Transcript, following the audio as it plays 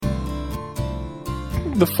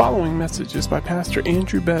The following message is by Pastor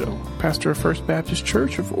Andrew Beddoe, pastor of First Baptist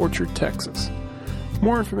Church of Orchard, Texas.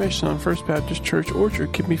 More information on First Baptist Church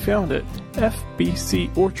Orchard can be found at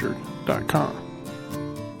fbcorchard.com.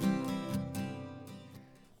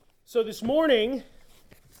 So this morning,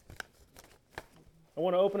 I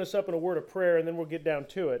want to open us up in a word of prayer, and then we'll get down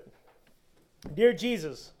to it. Dear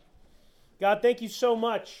Jesus, God, thank you so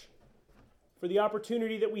much for the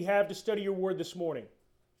opportunity that we have to study your word this morning.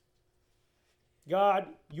 God,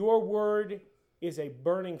 your word is a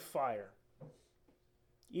burning fire.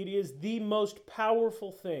 It is the most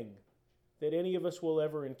powerful thing that any of us will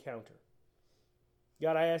ever encounter.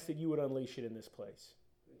 God, I ask that you would unleash it in this place.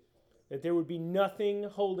 That there would be nothing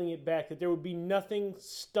holding it back, that there would be nothing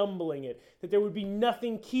stumbling it, that there would be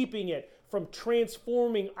nothing keeping it from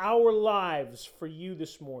transforming our lives for you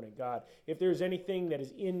this morning. God, if there's anything that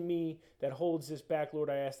is in me that holds this back, Lord,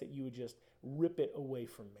 I ask that you would just rip it away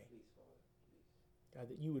from me. God,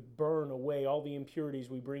 that you would burn away all the impurities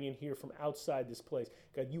we bring in here from outside this place.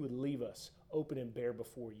 God, you would leave us open and bare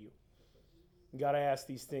before you. God, I ask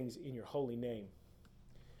these things in your holy name.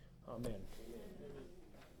 Amen.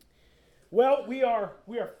 Well, we are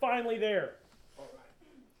finally there.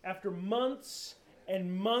 After months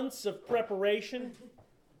and months of preparation,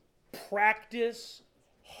 practice,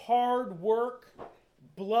 hard work,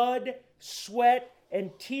 blood, sweat,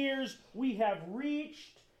 and tears, we have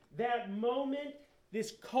reached that moment,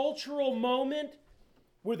 this cultural moment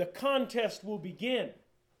where the contest will begin.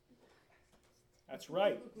 That's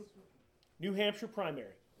right. New Hampshire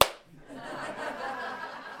primary.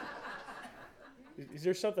 Is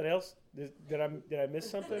there something else? Did I miss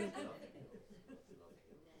something?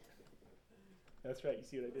 That's right. You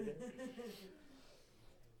see what I did there?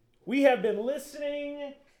 We have been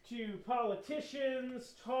listening to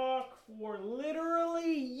politicians talk for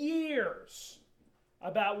literally years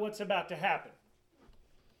about what's about to happen.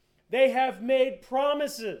 They have made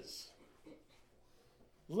promises,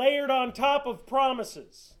 layered on top of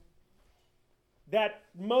promises, that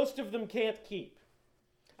most of them can't keep.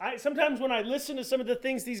 Sometimes when I listen to some of the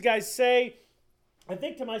things these guys say, I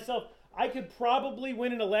think to myself, I could probably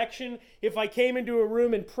win an election if I came into a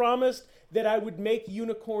room and promised that I would make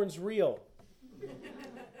unicorns real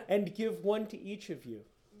and give one to each of you.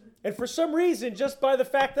 And for some reason, just by the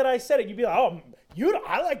fact that I said it, you'd be like, oh,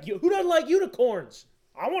 I like you. Who doesn't like unicorns?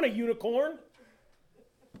 I want a unicorn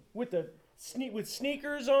with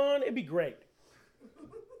sneakers on. It'd be great.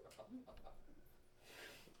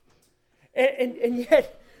 And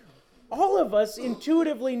yet, all of us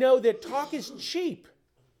intuitively know that talk is cheap,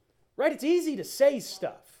 right? It's easy to say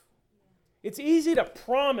stuff. It's easy to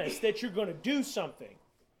promise that you're going to do something.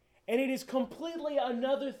 And it is completely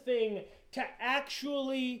another thing to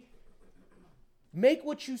actually make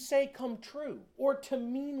what you say come true, or to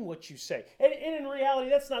mean what you say. And in reality,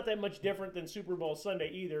 that's not that much different than Super Bowl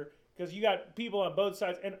Sunday either, because you got people on both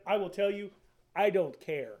sides, and I will tell you, I don't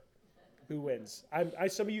care who wins.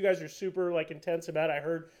 Some of you guys are super intense about it. I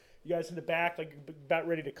heard you guys in the back about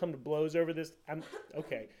ready to come to blows over this.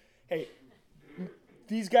 Okay. Hey,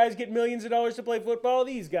 these guys get millions of dollars to play football.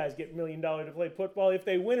 These guys get $1 million to play football. If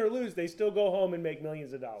they win or lose, they still go home and make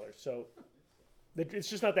millions of dollars. So it's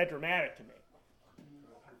just not that dramatic to me.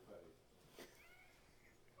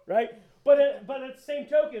 Right? But at the same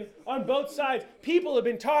token, on both sides, people have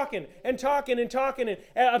been talking about, it's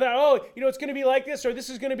going to be like this, or this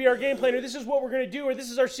is going to be our game plan, or this is what we're going to do, or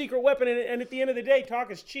this is our secret weapon, and at the end of the day,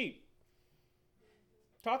 talk is cheap.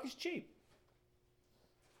 Talk is cheap.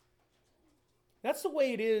 That's the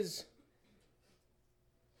way it is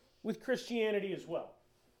with Christianity as well.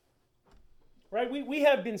 Right? We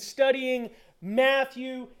have been studying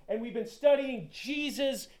Matthew, and we've been studying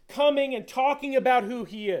Jesus coming and talking about who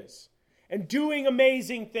he is and doing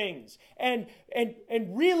amazing things and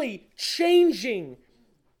really changing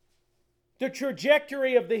the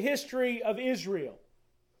trajectory of the history of Israel.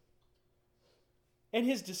 And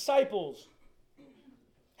his disciples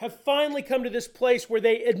have finally come to this place where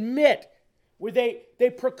they admit, where they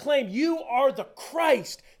proclaim, you are the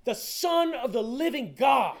Christ, the Son of the living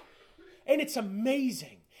God. And it's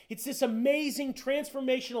amazing. It's this amazing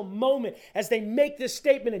transformational moment as they make this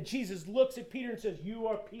statement, and Jesus looks at Peter and says, you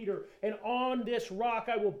are Peter, and on this rock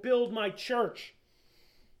I will build my church.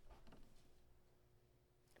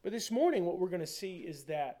 But this morning what we're going to see is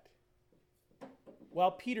that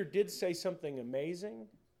while Peter did say something amazing,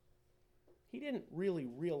 he didn't really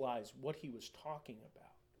realize what he was talking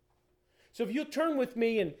about. So if you'll turn with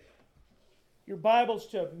me in your Bibles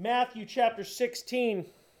to Matthew chapter 16,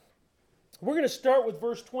 We're going to start with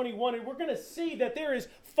verse 21, and we're going to see that there is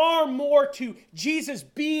far more to Jesus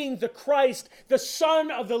being the Christ, the Son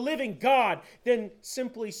of the living God, than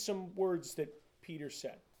simply some words that Peter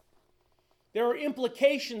said. There are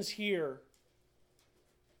implications here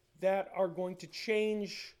that are going to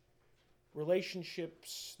change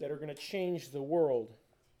relationships, that are going to change the world.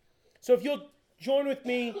 So if you'll join with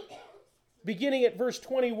me, beginning at verse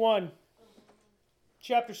 21,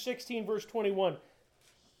 chapter 16, verse 21.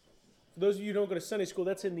 For those of you who don't go to Sunday school,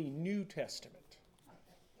 that's in the New Testament.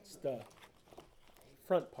 It's the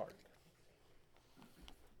front part.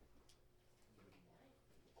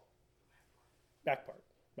 Back part.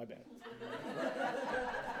 My bad.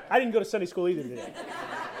 I didn't go to Sunday school either today.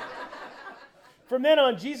 From then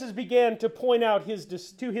on, Jesus began to point out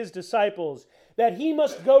to his disciples that he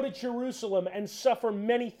must go to Jerusalem and suffer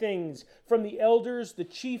many things from the elders, the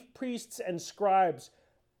chief priests, and scribes,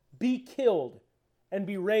 be killed, and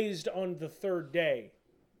be raised on the third day.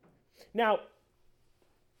 Now,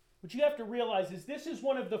 what you have to realize is this is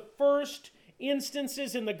one of the first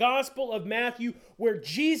instances in the Gospel of Matthew where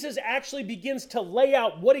Jesus actually begins to lay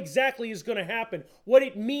out what exactly is going to happen, what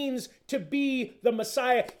it means to be the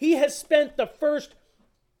Messiah. He has spent the first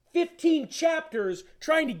 15 chapters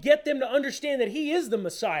trying to get them to understand that he is the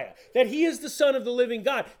Messiah, that he is the Son of the living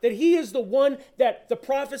God, that he is the one that the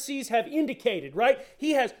prophecies have indicated, right?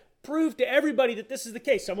 He has proved to everybody that this is the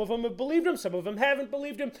case. Some of them have believed him, some of them haven't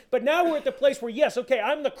believed him, but now we're at the place where, yes, okay,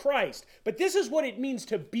 I'm the Christ, but this is what it means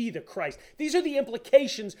to be the Christ. These are the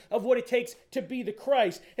implications of what it takes to be the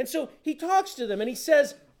Christ. And so he talks to them and he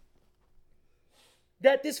says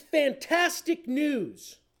that this fantastic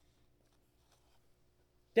news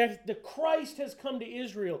that the Christ has come to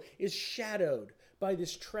Israel is shadowed by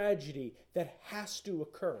this tragedy that has to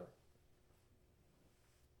occur.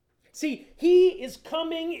 See, he is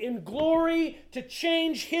coming in glory to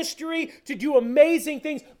change history, to do amazing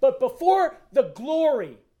things. But before the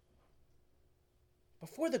glory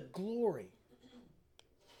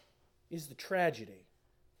is the tragedy.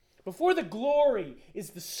 Before the glory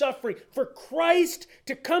is the suffering. For Christ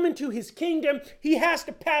to come into his kingdom, he has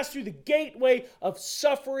to pass through the gateway of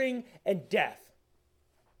suffering and death.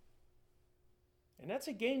 And that's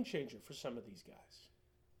a game changer for some of these guys.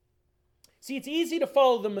 See, it's easy to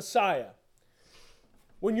follow the Messiah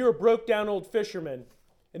when you're a broke down old fisherman,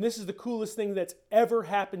 and this is the coolest thing that's ever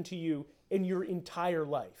happened to you in your entire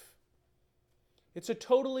life. It's a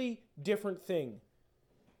totally different thing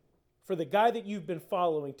for the guy that you've been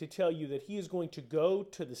following to tell you that he is going to go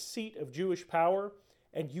to the seat of Jewish power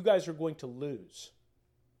and you guys are going to lose.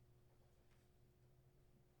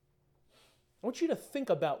 I want you to think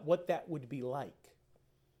about what that would be like.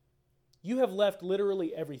 You have left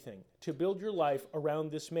literally everything to build your life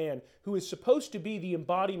around this man who is supposed to be the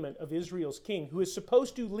embodiment of Israel's king, who is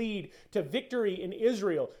supposed to lead to victory in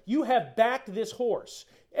Israel. You have backed this horse.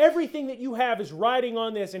 Everything that you have is riding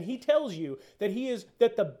on this, and he tells you that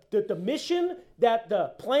the mission, that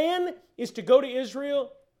the plan is to go to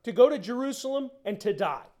Israel, to go to Jerusalem, and to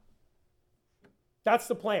die. That's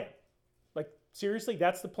the plan. Like, seriously,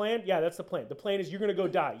 that's the plan? Yeah, that's the plan. The plan is you're going to go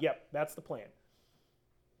die. Yep, that's the plan.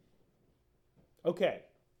 Okay.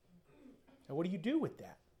 Now what do you do with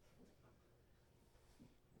that?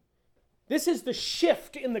 This is the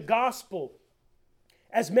shift in the gospel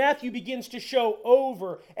as Matthew begins to show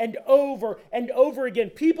over and over and over again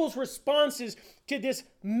people's responses to this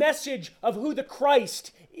message of who the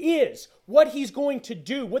Christ is, what he's going to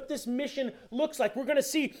do, what this mission looks like. We're going to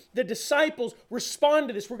see the disciples respond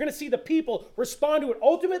to this. We're going to see the people respond to it.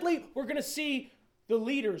 Ultimately, we're going to see the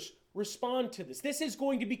leaders respond to this. This is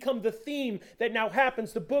going to become the theme that now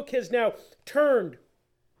happens. The book has now turned.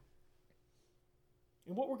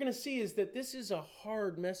 And what we're going to see is that this is a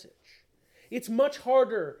hard message. It's much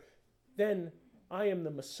harder than I am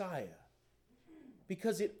the Messiah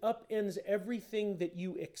because it upends everything that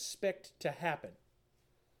you expect to happen.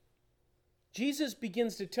 Jesus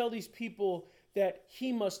begins to tell these people that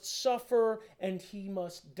he must suffer and he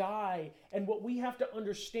must die. And what we have to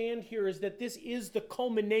understand here is that this is the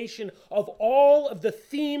culmination of all of the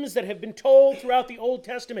themes that have been told throughout the Old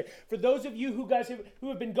Testament. For those of you who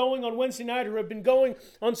have been going on Wednesday night or have been going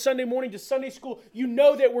on Sunday morning to Sunday school, you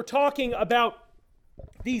know that we're talking about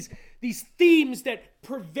these themes that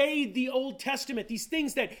pervade the Old Testament, these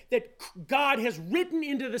things that God has written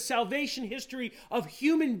into the salvation history of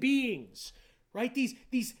human beings. Right? These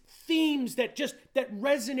themes that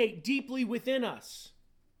resonate deeply within us.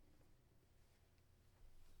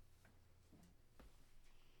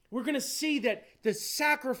 We're going to see that the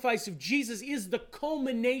sacrifice of Jesus is the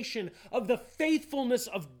culmination of the faithfulness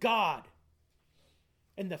of God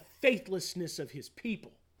and the faithlessness of his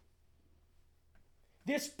people.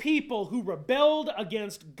 This people who rebelled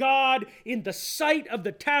against God in the sight of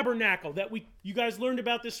the tabernacle that you guys learned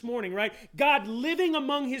about this morning, right? God living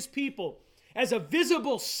among his people as a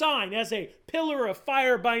visible sign, as a pillar of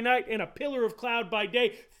fire by night and a pillar of cloud by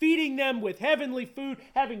day, feeding them with heavenly food,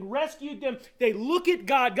 having rescued them. They look at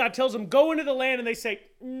God. God tells them, go into the land, and they say,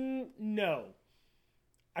 no,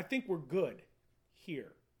 I think we're good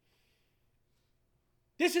here.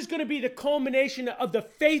 This is going to be the culmination of the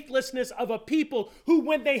faithlessness of a people who,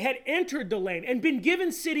 when they had entered the land and been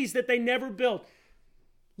given cities that they never built,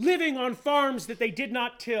 living on farms that they did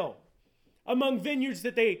not till, among vineyards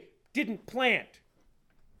that they didn't plant,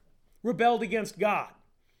 rebelled against God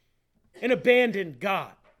and abandoned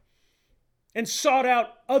God and sought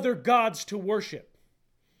out other gods to worship.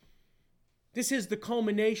 This is the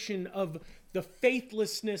culmination of the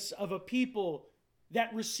faithlessness of a people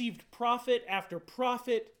that received prophet after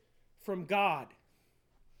prophet from God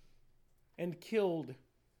and killed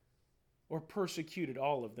or persecuted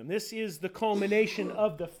all of them. This is the culmination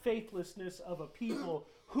of the faithlessness of a people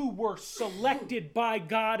who were selected by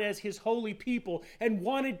God as his holy people and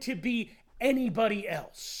wanted to be anybody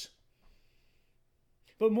else.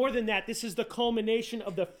 But more than that, this is the culmination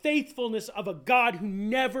of the faithfulness of a God who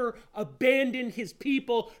never abandoned his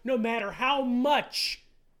people, no matter how much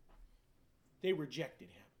they rejected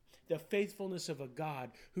him. The faithfulness of a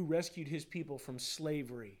God who rescued his people from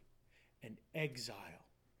slavery and exile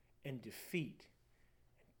and defeat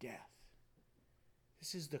and death.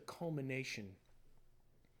 This is the culmination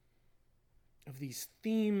of these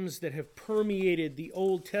themes that have permeated the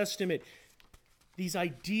Old Testament. These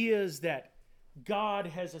ideas that God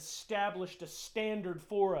has established a standard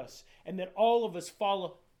for us and that all of us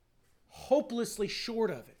fall hopelessly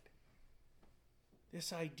short of it.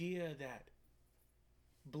 This idea that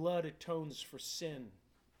blood atones for sin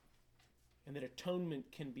and that atonement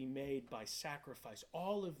can be made by sacrifice.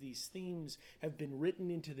 All of these themes have been written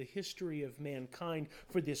into the history of mankind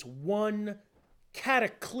for this one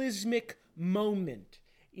cataclysmic moment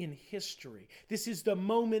in history. This is the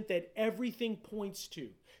moment that everything points to,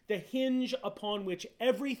 the hinge upon which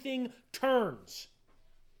everything turns.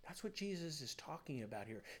 That's what Jesus is talking about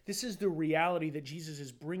here. This is the reality that Jesus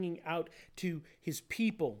is bringing out to his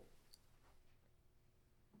people.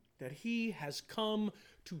 That he has come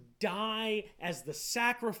to die as the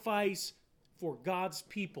sacrifice for God's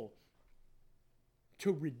people,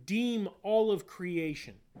 to redeem all of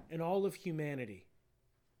creation and all of humanity.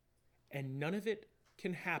 And none of it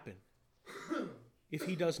can happen if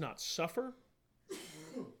he does not suffer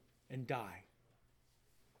and die.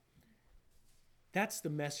 That's the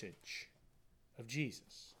message of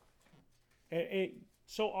Jesus. And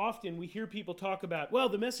so often we hear people talk about, well,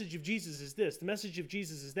 the message of Jesus is this, the message of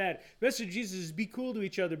Jesus is that. The message of Jesus is be cool to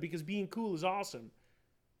each other because being cool is awesome.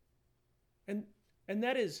 And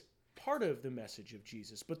that is part of the message of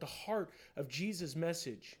Jesus. But the heart of Jesus'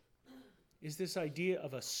 message is this idea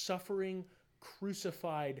of a suffering,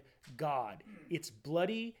 crucified God. It's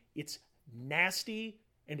bloody, it's nasty,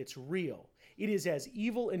 and it's real. It is as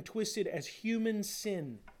evil and twisted as human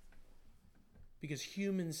sin, because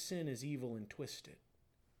human sin is evil and twisted.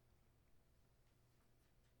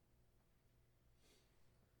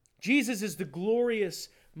 Jesus is the glorious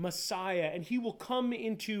Messiah, and he will come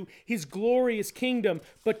into his glorious kingdom,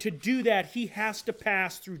 but to do that, he has to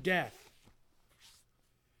pass through death.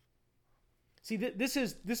 See, this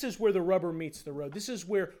is where the rubber meets the road. This is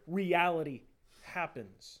where reality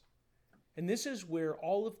happens. And this is where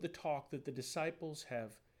all of the talk that the disciples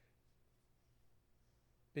have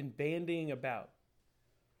been bandying about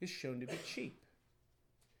is shown to be cheap.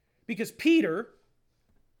 Because Peter,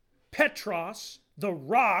 Petros, the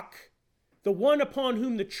rock, the one upon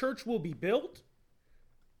whom the church will be built,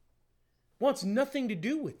 wants nothing to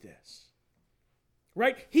do with this.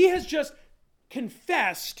 Right? He has just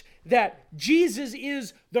confessed that Jesus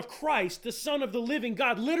is the Christ, the Son of the living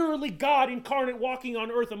God, literally God incarnate walking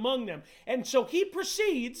on earth among them. And so he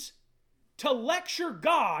proceeds to lecture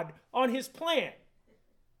God on his plan.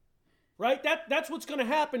 Right? That's what's going to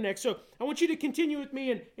happen next. So I want you to continue with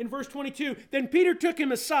me in verse 22. Then Peter took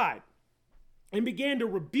him aside and began to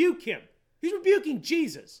rebuke him. He's rebuking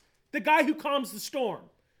Jesus, the guy who calms the storm,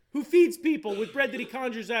 who feeds people with bread that he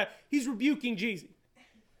conjures out. He's rebuking Jesus.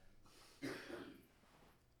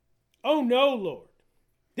 Oh no, Lord,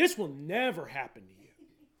 this will never happen to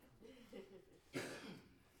you.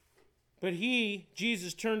 But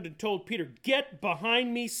Jesus turned and told Peter, get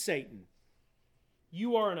behind me, Satan.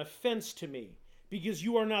 You are an offense to me because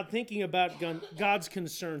you are not thinking about God's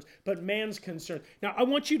concerns, but man's concerns. Now, I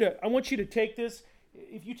want you to take this.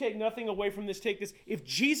 If you take nothing away from this, take this. If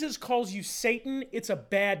Jesus calls you Satan, it's a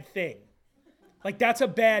bad thing. Like, that's a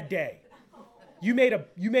bad day. You made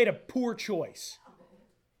a poor choice.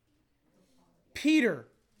 Peter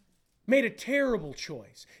made a terrible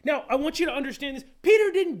choice. Now, I want you to understand this.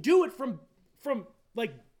 Peter didn't do it from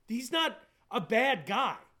like, he's not a bad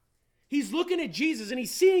guy. He's looking at Jesus and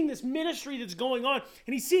he's seeing this ministry that's going on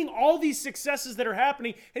and he's seeing all these successes that are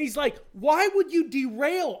happening and he's like, why would you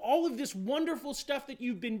derail all of this wonderful stuff that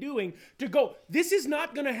you've been doing to go, this is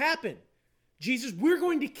not going to happen. Jesus, we're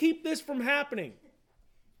going to keep this from happening.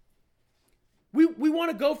 We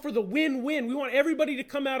want to go for the win-win. We want everybody to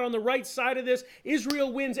come out on the right side of this.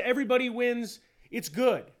 Israel wins, everybody wins. It's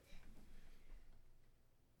good.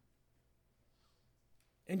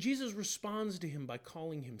 And Jesus responds to him by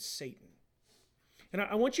calling him Satan. And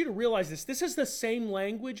I want you to realize this. This is the same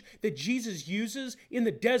language that Jesus uses in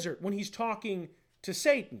the desert when he's talking to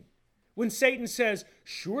Satan. When Satan says,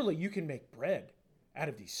 surely you can make bread out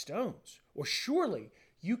of these stones. Or surely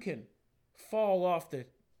you can fall off the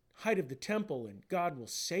height of the temple and God will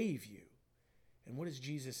save you. And what does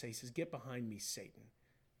Jesus say? He says, get behind me, Satan.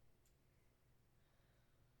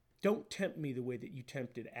 Don't tempt me the way that you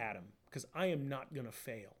tempted Adam, because I am not going to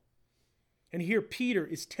fail. And here Peter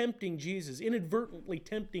is tempting Jesus, inadvertently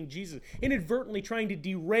tempting Jesus, inadvertently trying to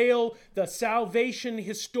derail the salvation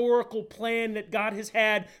historical plan that God has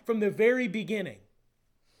had from the very beginning.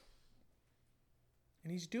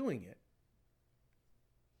 And he's doing it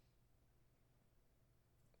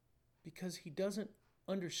because he doesn't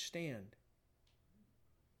understand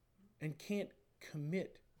and can't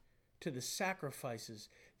commit to the sacrifices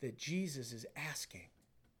that Jesus is asking.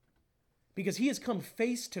 Because he has come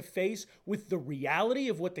face to face with the reality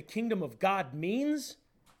of what the kingdom of God means,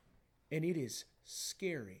 and it is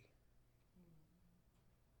scary.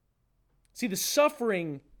 See, the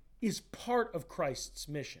suffering is part of Christ's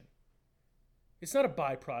mission. It's not a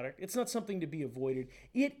byproduct. It's not something to be avoided.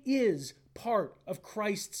 It is part of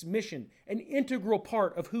Christ's mission, an integral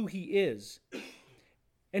part of who he is.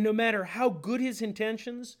 And no matter how good his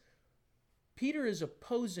intentions, Peter is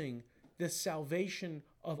opposing the salvation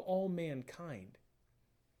of all mankind.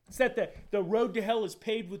 It's that the road to hell is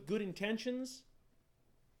paved with good intentions.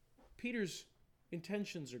 Peter's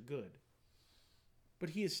intentions are good. But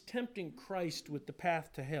he is tempting Christ with the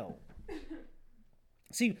path to hell.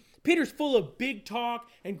 See, Peter's full of big talk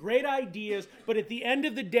and great ideas, but at the end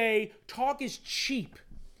of the day, talk is cheap,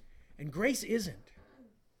 and grace isn't.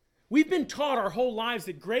 We've been taught our whole lives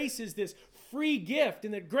that grace is this free gift,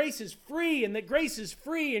 and that grace is free, and that grace is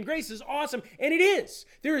free, and grace is awesome, and it is.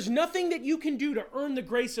 There is nothing that you can do to earn the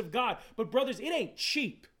grace of God. But brothers, it ain't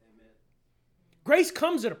cheap. Amen. Grace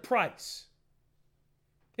comes at a price.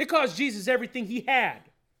 It cost Jesus everything he had.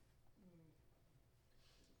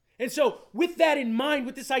 And so with that in mind,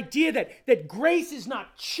 with this idea that grace is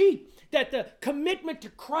not cheap, that the commitment to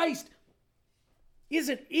Christ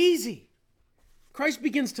isn't easy, Christ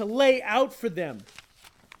begins to lay out for them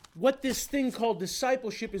what this thing called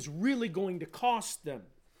discipleship is really going to cost them.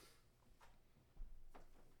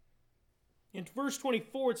 In verse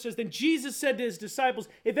 24 it says, then Jesus said to his disciples,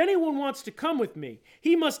 if anyone wants to come with me,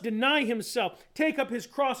 he must deny himself, take up his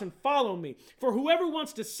cross and follow me. For whoever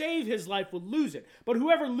wants to save his life will lose it, but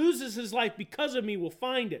whoever loses his life because of me will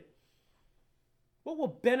find it. What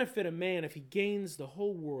will benefit a man if he gains the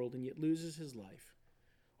whole world and yet loses his life?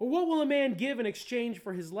 Or what will a man give in exchange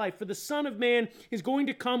for his life? For the Son of Man is going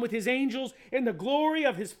to come with his angels in the glory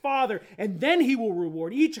of his Father, and then he will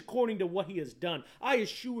reward each according to what he has done. I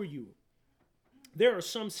assure you, there are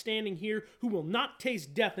some standing here who will not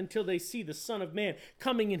taste death until they see the Son of Man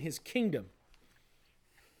coming in his kingdom.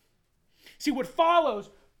 See, what follows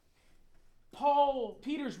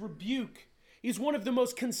Peter's rebuke is one of the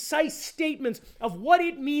most concise statements of what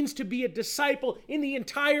it means to be a disciple in the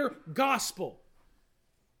entire gospel.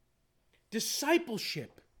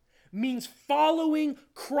 Discipleship means following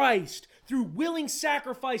Christ through willing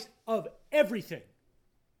sacrifice of everything.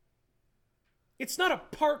 It's not a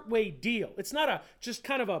part-way deal. It's not just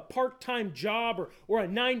kind of a part-time job or a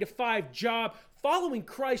 9-to-5 job. Following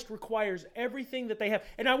Christ requires everything that they have.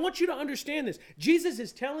 And I want you to understand this. Jesus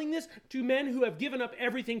is telling this to men who have given up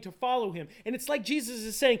everything to follow him. And it's like Jesus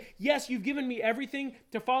is saying, yes, you've given me everything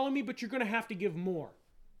to follow me, but you're going to have to give more.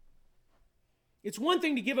 It's one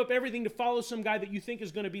thing to give up everything to follow some guy that you think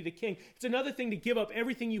is going to be the king. It's another thing to give up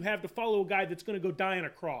everything you have to follow a guy that's going to go die on a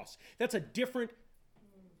cross. That's a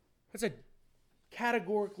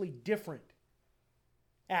categorically different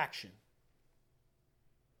action.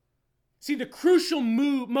 See, the crucial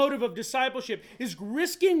motive of discipleship is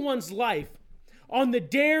risking one's life on the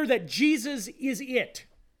dare that Jesus is it,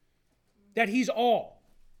 that he's all.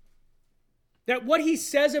 That what he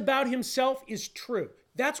says about himself is true.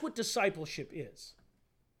 That's what discipleship is.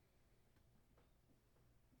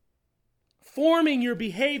 Forming your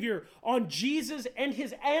behavior on Jesus and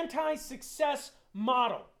his anti-success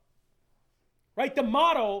model. Right? The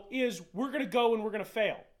model is we're going to go and we're going to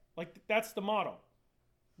fail. Like, that's the model.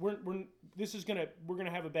 We're going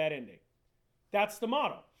to have a bad ending. That's the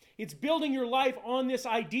model. It's building your life on this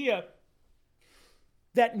idea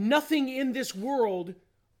that nothing in this world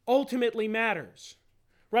ultimately matters.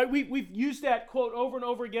 Right? We've used that quote over and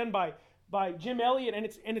over again by Jim Elliot,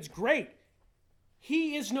 and it's great.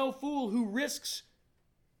 He is no fool who risks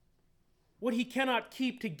what he cannot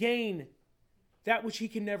keep to gain that which he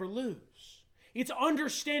can never lose. It's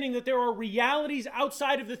understanding that there are realities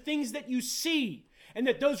outside of the things that you see, and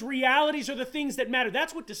that those realities are the things that matter.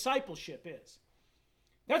 That's what discipleship is.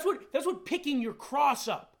 That's what picking your cross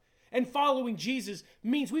up and following Jesus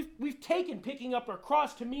means. We've taken picking up our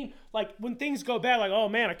cross to mean like when things go bad, like, oh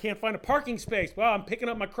man, I can't find a parking space. Well, I'm picking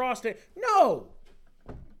up my cross to... No!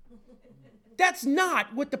 That's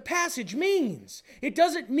not what the passage means. It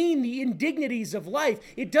doesn't mean the indignities of life.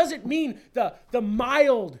 It doesn't mean the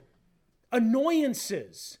mild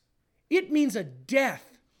annoyances. It means a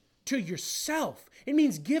death to yourself. It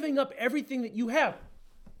means giving up everything that you have.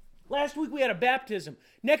 Last week we had a baptism.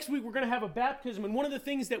 Next week we're going to have a baptism. And one of the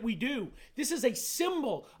things that we do, this is a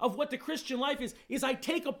symbol of what the Christian life is I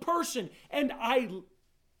take a person and I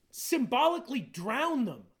symbolically drown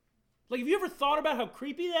them. Like, have you ever thought about how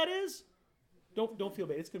creepy that is? Don't feel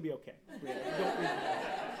bad. It's going to be okay.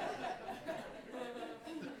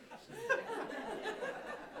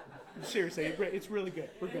 Seriously, it's really good.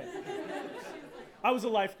 We're good. I was a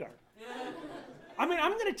lifeguard. I mean,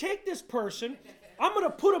 I'm going to take this person, I'm going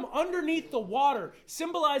to put them underneath the water,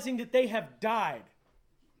 symbolizing that they have died.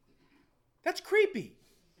 That's creepy.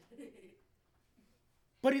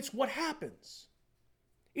 But it's what happens.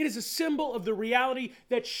 It is a symbol of the reality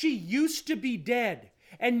that she used to be dead,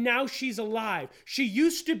 and now she's alive. She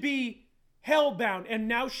used to be hellbound, and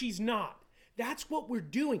now she's not. That's what we're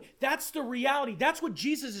doing. That's the reality. That's what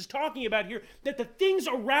Jesus is talking about here, that the things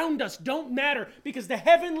around us don't matter because the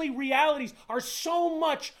heavenly realities are so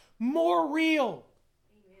much more real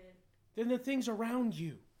than the things around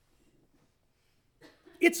you.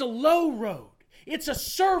 It's a low road. It's a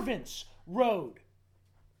servant's road.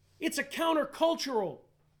 It's a countercultural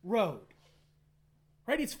road.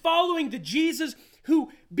 Right? It's following the Jesus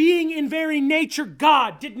who, being in very nature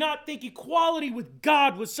God, did not think equality with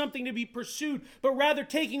God was something to be pursued, but rather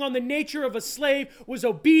taking on the nature of a slave, was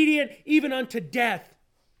obedient even unto death.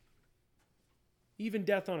 Even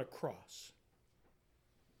death on a cross.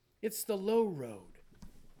 It's the low road.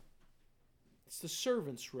 It's the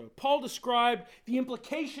servant's road. Paul described the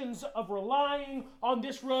implications of relying on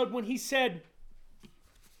this road when he said,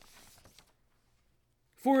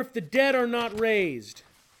 "For if the dead are not raised,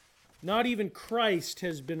 not even Christ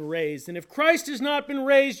has been raised. And if Christ has not been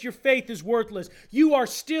raised, your faith is worthless. You are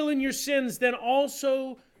still in your sins. Then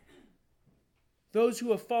also those who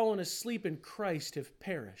have fallen asleep in Christ have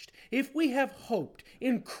perished. If we have hoped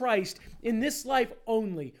in Christ in this life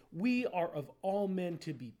only, we are of all men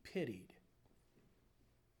to be pitied."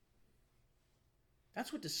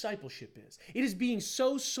 That's what discipleship is. It is being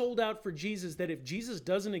so sold out for Jesus that if Jesus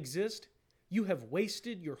doesn't exist, you have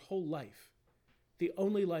wasted your whole life. The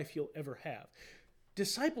only life you'll ever have.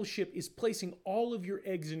 Discipleship is placing all of your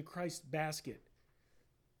eggs in Christ's basket.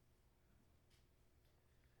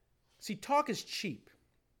 See, talk is cheap.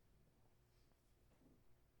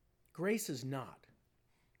 Grace is not.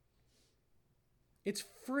 It's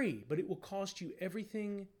free, but it will cost you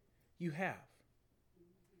everything you have.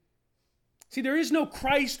 See, there is no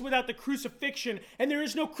Christ without the crucifixion, and there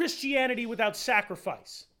is no Christianity without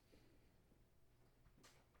sacrifice.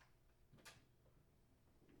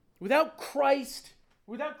 Without Christ,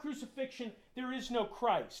 without crucifixion, there is no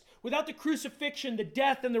Christ. Without the crucifixion, the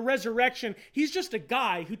death, and the resurrection, he's just a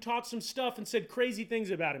guy who taught some stuff and said crazy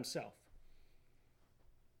things about himself.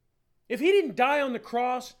 If he didn't die on the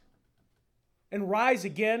cross and rise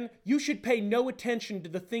again, you should pay no attention to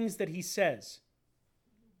the things that he says.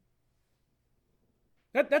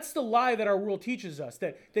 That's the lie that our world teaches us,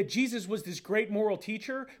 that Jesus was this great moral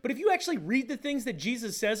teacher. But if you actually read the things that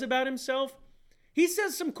Jesus says about himself, he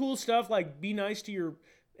says some cool stuff like be nice to your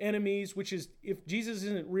enemies, which is, if Jesus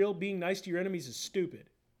isn't real, being nice to your enemies is stupid.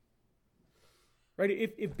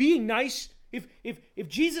 Right? If being nice, if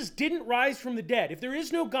Jesus didn't rise from the dead, if there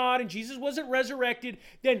is no God and Jesus wasn't resurrected,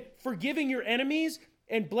 then forgiving your enemies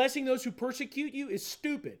and blessing those who persecute you is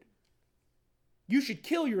stupid. You should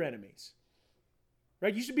kill your enemies.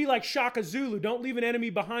 Right? You should be like Shaka Zulu. Don't leave an enemy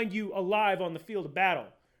behind you alive on the field of battle.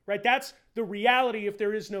 Right? That's the reality if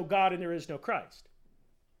there is no God and there is no Christ.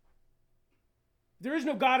 If there is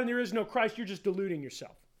no God and there is no Christ, you're just deluding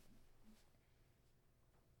yourself.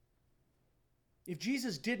 If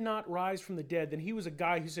Jesus did not rise from the dead, then he was a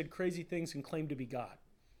guy who said crazy things and claimed to be God.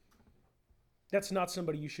 That's not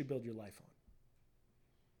somebody you should build your life on.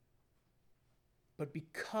 But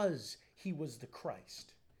because he was the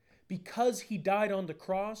Christ, because he died on the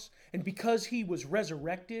cross, and because he was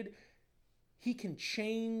resurrected, he can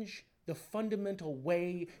change the fundamental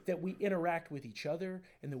way that we interact with each other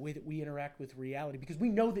and the way that we interact with reality. Because we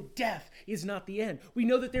know that death is not the end. We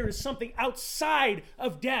know that there is something outside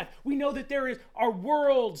of death. We know that there are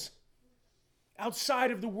worlds outside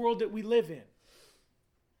of the world that we live in.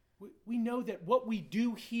 We know that what we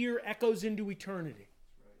do here echoes into eternity.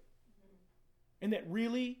 And that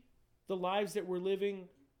really, the lives that we're living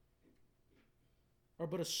are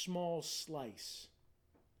but a small slice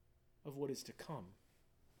of what is to come.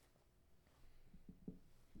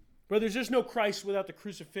 Brothers, there's no Christ without the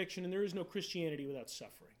crucifixion, and there is no Christianity without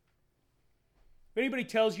suffering. If anybody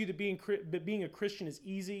tells you that being a Christian is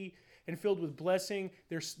easy and filled with blessing,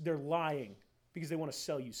 they're lying because they want to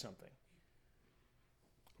sell you something.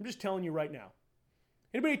 I'm just telling you right now.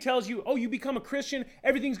 Anybody tells you, oh, you become a Christian,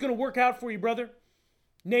 everything's going to work out for you, brother.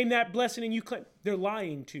 Name that blessing and you claim. They're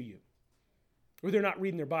lying to you. Or they're not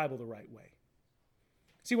reading their Bible the right way.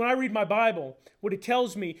 See, when I read my Bible, what it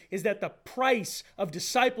tells me is that the price of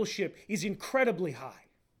discipleship is incredibly high.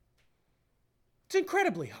 It's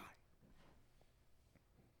incredibly high.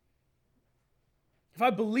 If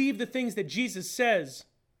I believe the things that Jesus says,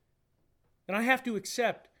 then I have to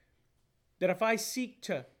accept that if I seek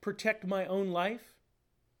to protect my own life,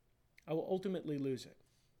 I will ultimately lose it.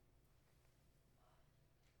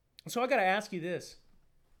 And so I got to ask you this.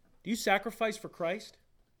 Do you sacrifice for Christ?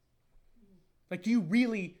 Like, do you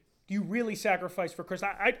really sacrifice for Christ?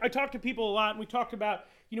 I talk to people a lot, and we talk about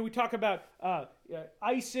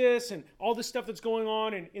ISIS and all this stuff that's going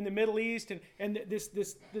on in the Middle East, and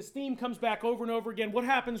this theme comes back over and over again. What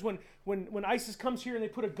happens when ISIS comes here and they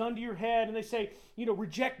put a gun to your head and they say,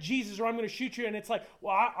 reject Jesus or I'm going to shoot you? And it's like,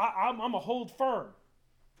 well, I'm a hold firm.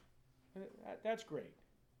 That's great.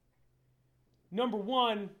 Number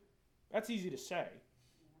one, that's easy to say.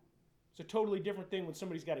 It's a totally different thing when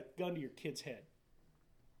somebody's got a gun to your kid's head.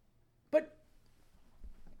 But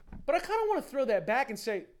I kind of want to throw that back and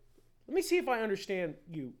say, let me see if I understand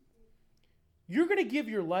you. You're going to give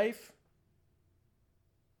your life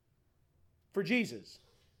for Jesus,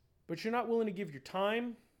 but you're not willing to give your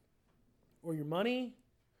time or your money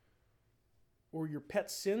or your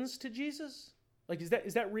pet sins to Jesus? Like, is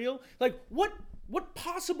that real? Like, what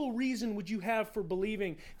possible reason would you have for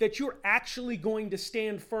believing that you're actually going to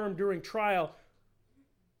stand firm during trial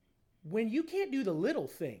when you can't do the little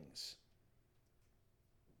things?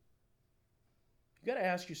 You've got to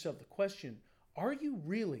ask yourself the question, are you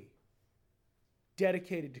really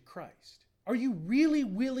dedicated to Christ? Are you really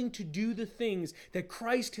willing to do the things that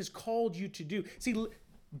Christ has called you to do? See,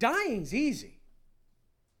 dying's easy.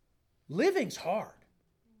 Living's hard.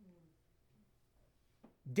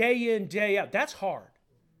 Day in, day out. That's hard.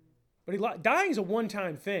 But dying's a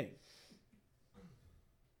one-time thing.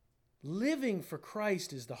 Living for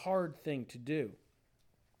Christ is the hard thing to do.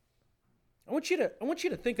 I want you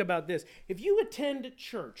to think about this. If you attend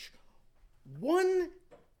church one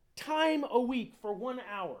time a week for 1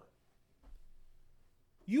 hour,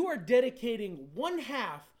 you are dedicating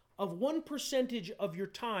 1/2 of 1% of your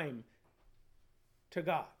time to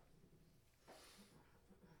God.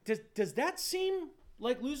 Does that seem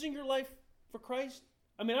like losing your life for Christ?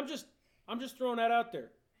 I mean, I'm just throwing that out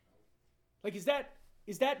there. Like, is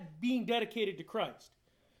that being dedicated to Christ?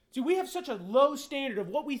 See, we have such a low standard of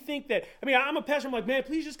what we think that, I'm a pastor, I'm like, man,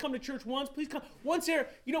 please just come to church once, please come once there.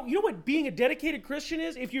 You know what being a dedicated Christian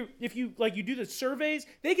is? If you do the surveys,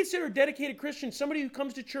 they consider a dedicated Christian somebody who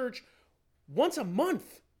comes to church once a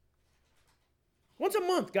month. Once a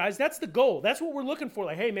month, guys, that's the goal. That's what we're looking for.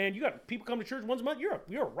 Like, hey, man, you got people come to church once a month,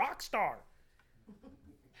 you're a rock star.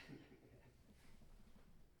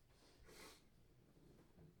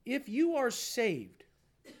 If you are saved,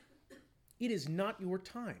 it is not your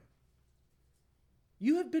time.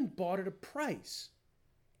 You have been bought at a price.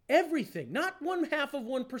 Everything, not 1/2 of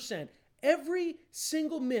 1%, every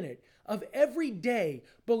single minute of every day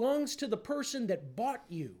belongs to the person that bought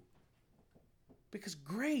you. Because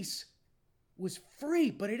grace was free,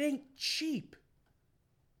 but it ain't cheap.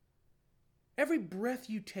 Every breath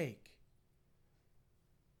you take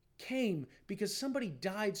came because somebody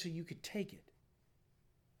died so you could take it.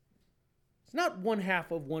 It's not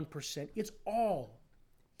 1/2 of 1%. It's all,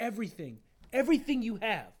 everything you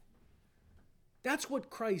have. That's what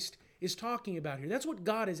Christ is talking about here. That's what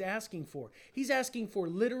God is asking for. He's asking for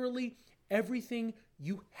literally everything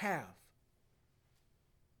you have.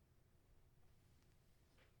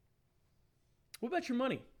 What about your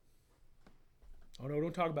money? Oh no,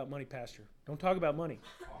 don't talk about money, Pastor. Don't talk about money.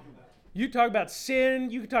 You talk about sin,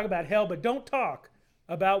 you can talk about hell, but don't talk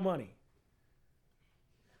about money.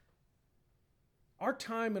 Our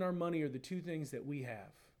time and our money are the two things that we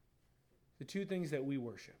have, the two things that we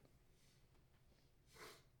worship.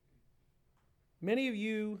 Many of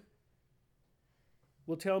you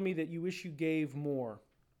will tell me that you wish you gave more,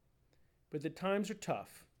 but the times are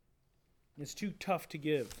tough. It's too tough to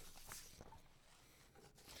give.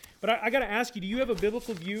 But I got to ask you, do you have a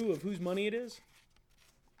biblical view of whose money it is?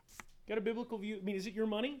 Got a biblical view? I mean, is it your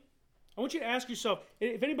money? I want you to ask yourself,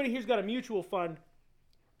 if anybody here's got a mutual fund,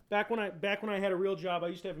 back when I had a real job, I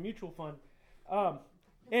used to have a mutual fund.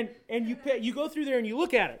 And you go through there and you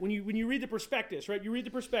look at it when you read the prospectus, right? You read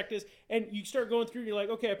the prospectus and you start going through. You're like,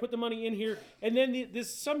 okay, I put the money in here, and then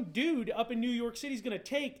some dude up in New York City is going to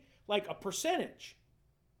take like a percentage,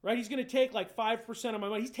 right? He's going to take like 5% of my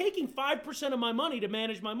money. He's taking 5% of my money to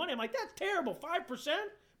manage my money. I'm like, that's terrible. 5%?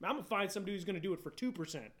 I'm going to find some dude who's going to do it for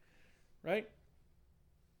 2%, right?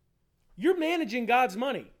 You're managing God's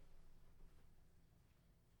money,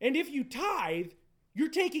 and if you tithe, you're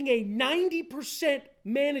taking a 90%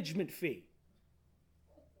 management fee.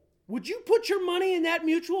 Would you put your money in that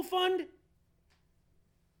mutual fund?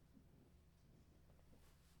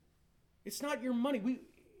 It's not your money.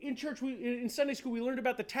 In church, in Sunday school, we learned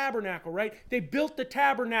about the tabernacle, right? They built the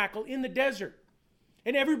tabernacle in the desert.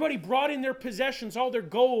 And everybody brought in their possessions, all their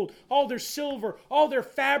gold, all their silver, all their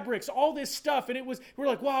fabrics, all this stuff. And we're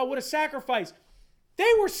like, wow, what a sacrifice.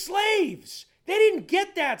 They were slaves. They didn't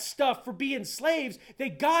get that stuff for being slaves. They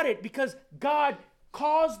got it because God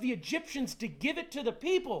caused the Egyptians to give it to the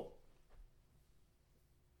people.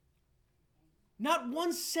 Not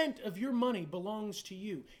 1 cent of your money belongs to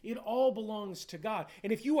you. It all belongs to God.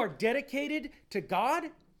 And if you are dedicated to God,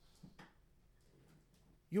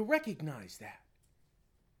 you'll recognize that.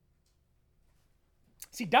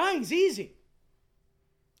 See, dying's easy.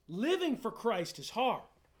 Living for Christ is hard.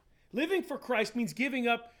 Living for Christ means giving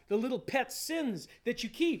up the little pet sins that you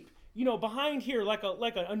keep, behind here, like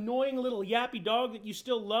an annoying little yappy dog that you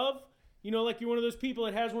still love. Like you're one of those people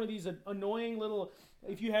that has one of these annoying little.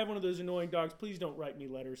 If you have one of those annoying dogs, please don't write me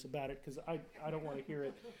letters about it because I don't want to hear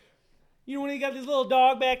it. When you got this little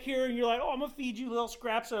dog back here and you're like, oh, I'm gonna feed you little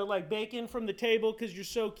scraps of like bacon from the table because you're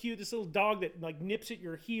so cute. This little dog that like nips at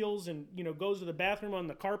your heels and goes to the bathroom on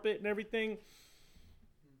the carpet and everything.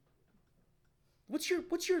 What's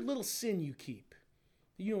your little sin you keep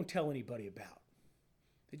that you don't tell anybody about,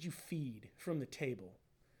 that you feed from the table,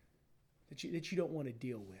 that you don't want to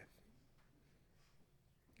deal with?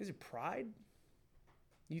 Is it pride?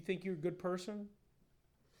 You think you're a good person?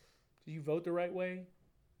 Do you vote the right way?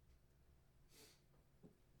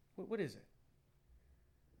 What is it?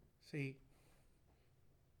 See,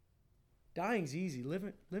 dying's easy.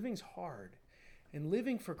 Living's hard. And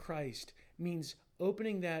living for Christ means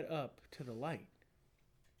opening that up to the light.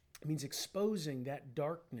 It means exposing that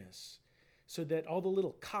darkness so that all the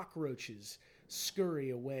little cockroaches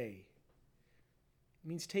scurry away. It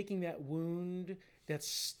means taking that wound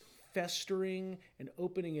that's festering and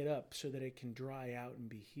opening it up so that it can dry out and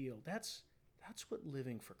be healed. That's what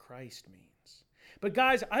living for Christ means. But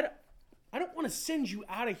guys, I don't want to send you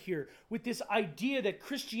out of here with this idea that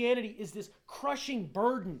Christianity is this crushing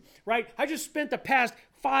burden, right? I just spent the past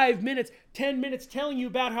 5 minutes, 10 minutes telling you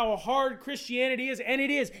about how hard Christianity is, and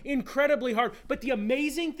it is incredibly hard. But the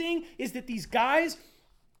amazing thing is that these guys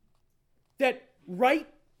that write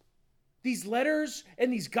these letters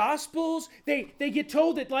and these gospels, they get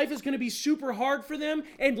told that life is going to be super hard for them,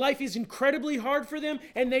 and life is incredibly hard for them,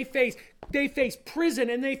 and they face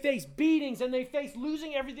prison, and they face beatings, and they face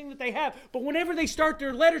losing everything that they have. But whenever they start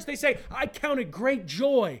their letters, they say, I count it great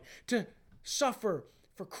joy to suffer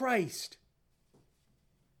for Christ.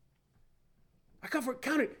 I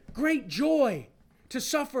count it great joy to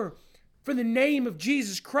suffer for the name of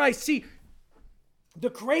Jesus Christ. See, the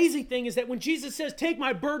crazy thing is that when Jesus says, take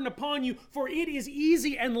my burden upon you, for it is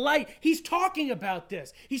easy and light, he's talking about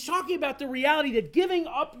this. He's talking about the reality that giving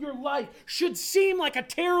up your life should seem like a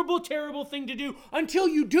terrible, terrible thing to do until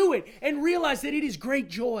you do it and realize that it is great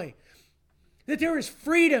joy, that there is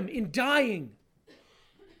freedom in dying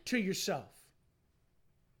to yourself.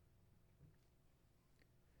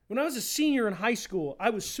 When I was a senior in high school, I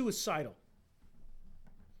was suicidal.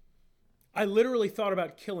 I literally thought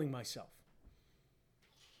about killing myself.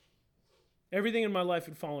 Everything in my life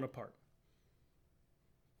had fallen apart.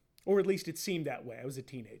 Or at least it seemed that way. I was a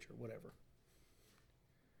teenager, whatever.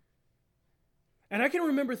 And I can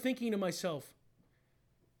remember thinking to myself,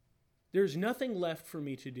 There's nothing left for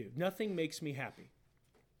me to do. Nothing makes me happy.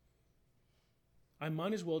 I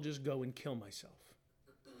might as well just go and kill myself.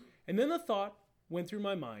 And then the thought went through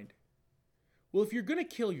my mind, well, if you're going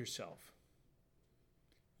to kill yourself,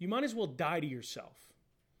 you might as well die to yourself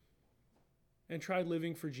and try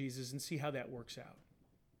living for Jesus and see how that works out.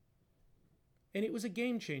 And it was a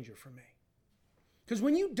game changer for me. Because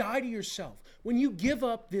when you die to yourself, when you give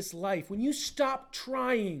up this life, when you stop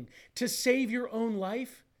trying to save your own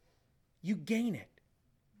life, you gain it.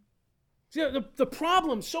 See, the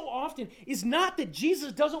problem so often is not that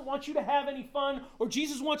Jesus doesn't want you to have any fun or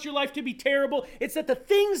Jesus wants your life to be terrible. It's that the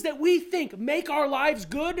things that we think make our lives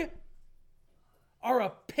good are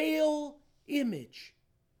a pale image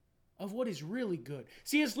of what is really good.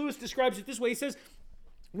 C.S. Lewis describes it this way. He says,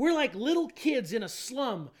 we're like little kids in a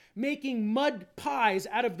slum making mud pies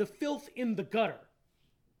out of the filth in the gutter.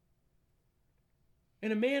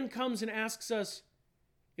 And a man comes and asks us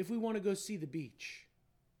if we want to go see the beach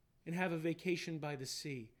and have a vacation by the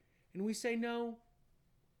sea. And we say, no,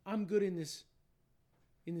 I'm good in this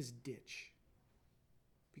ditch.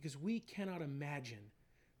 Because we cannot imagine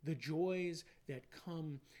the joys that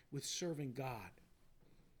come with serving God.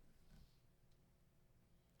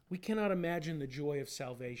 We cannot imagine the joy of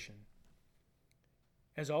salvation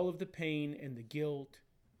as all of the pain and the guilt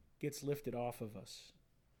gets lifted off of us.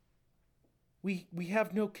 We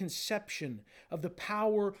have no conception of the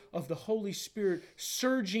power of the Holy Spirit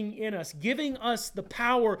surging in us, giving us the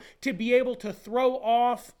power to be able to throw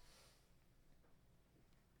off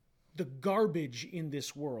the garbage in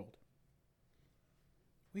this world.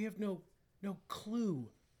 We have no clue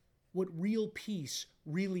what real peace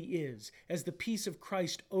really is as the peace of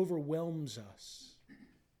Christ overwhelms us.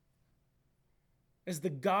 As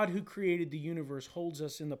the God who created the universe holds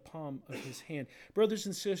us in the palm of his hand. Brothers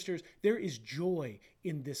and sisters, there is joy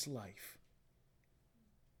in this life.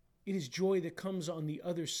 It is joy that comes on the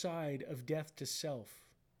other side of death to self.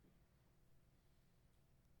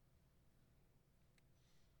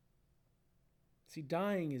 See,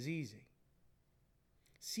 dying is easy.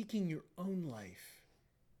 Seeking your own life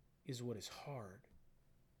is what is hard.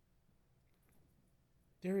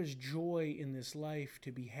 There is joy in this life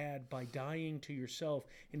to be had by dying to yourself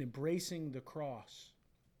and embracing the cross.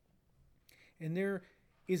 And there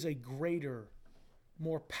is a greater,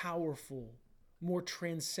 more powerful, more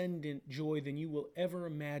transcendent joy than you will ever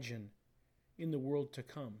imagine in the world to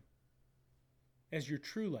come as your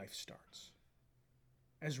true life starts,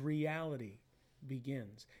 as reality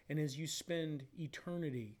begins, and as you spend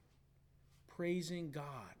eternity praising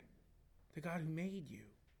God, the God who made you,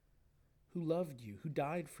 who loved you, who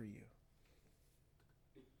died for you.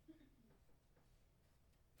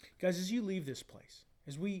 Guys, as you leave this place,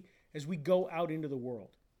 as we go out into the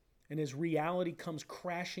world, and as reality comes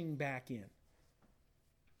crashing back in,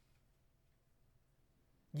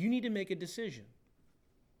 you need to make a decision.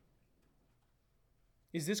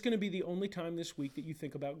 Is this going to be the only time this week that you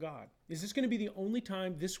think about God? Is this going to be the only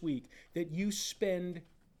time this week that you spend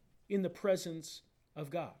in the presence of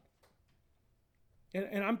God?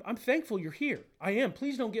 And I'm thankful you're here. I am.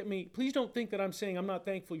 Please don't think that I'm saying I'm not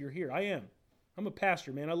thankful you're here. I am. I'm a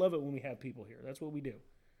pastor, man. I love it when we have people here. That's what we do.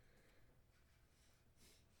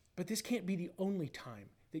 But this can't be the only time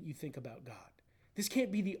that you think about God. This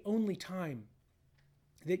can't be the only time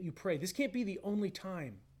that you pray. This can't be the only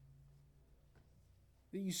time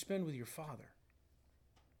that you spend with your Father.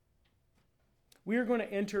 We are going to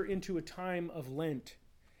enter into a time of Lent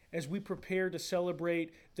as we prepare to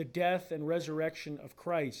celebrate the death and resurrection of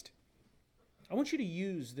Christ. I want you to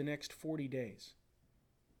use the next 40 days.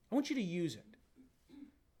 I want you to use it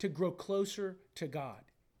to grow closer to God.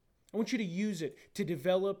 I want you to use it to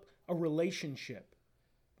develop a relationship.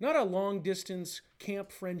 Not a long-distance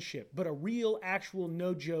camp friendship, but a real, actual,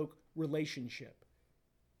 no-joke relationship.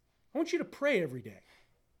 I want you to pray every day.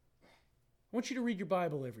 I want you to read your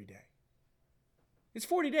Bible every day. It's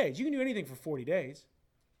 40 days. You can do anything for 40 days.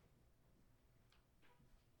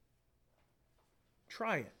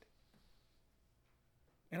 Try it.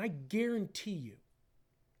 And I guarantee you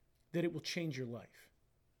that it will change your life.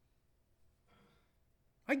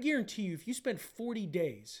 I guarantee you if you spend 40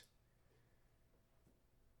 days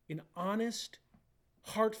in honest,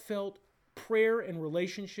 heartfelt prayer and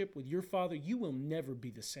relationship with your Father, you will never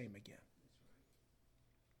be the same again.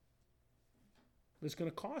 But it's going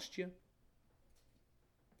to cost you.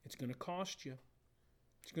 It's going to cost you.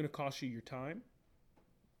 It's going to cost you your time.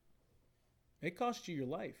 It costs you your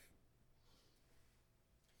life.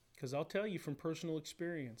 Because I'll tell you from personal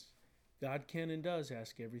experience, God can and does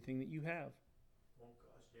ask everything that you have. Won't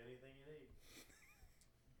cost you anything you need.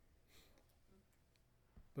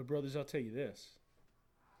 But brothers, I'll tell you this.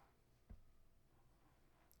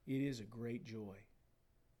 It is a great joy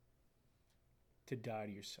to die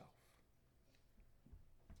to yourself.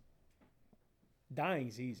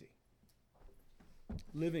 Dying's easy.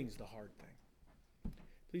 Living's the hard thing.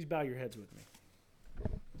 Please bow your heads with me.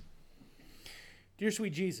 Dear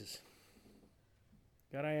sweet Jesus,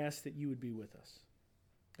 God, I ask that you would be with us.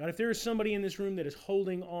 God, if there is somebody in this room that is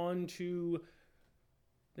holding on to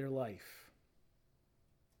their life,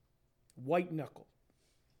 white knuckle,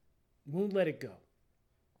 won't let it go,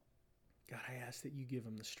 God, I ask that you give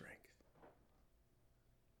them the strength.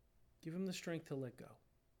 Give them the strength to let go.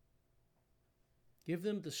 Give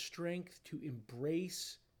them the strength to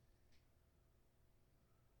embrace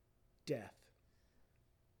death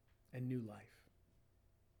and new life.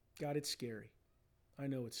 God, it's scary. I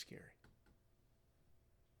know it's scary.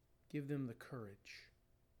 Give them the courage.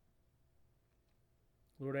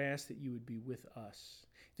 Lord, I ask that you would be with us,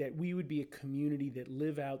 that we would be a community that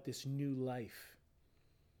live out this new life,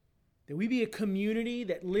 that we be a community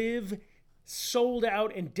that live sold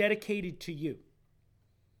out and dedicated to you,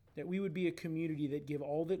 that we would be a community that give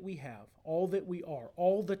all that we have, all that we are,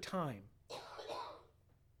 all the time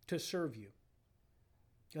to serve you.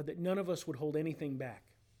 God, that none of us would hold anything back.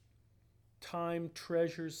 Time,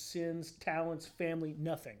 treasures, sins, talents, family,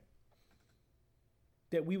 nothing.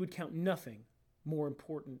 That we would count nothing more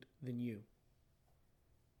important than you.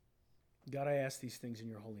 God, I ask these things in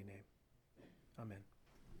your holy name. Amen.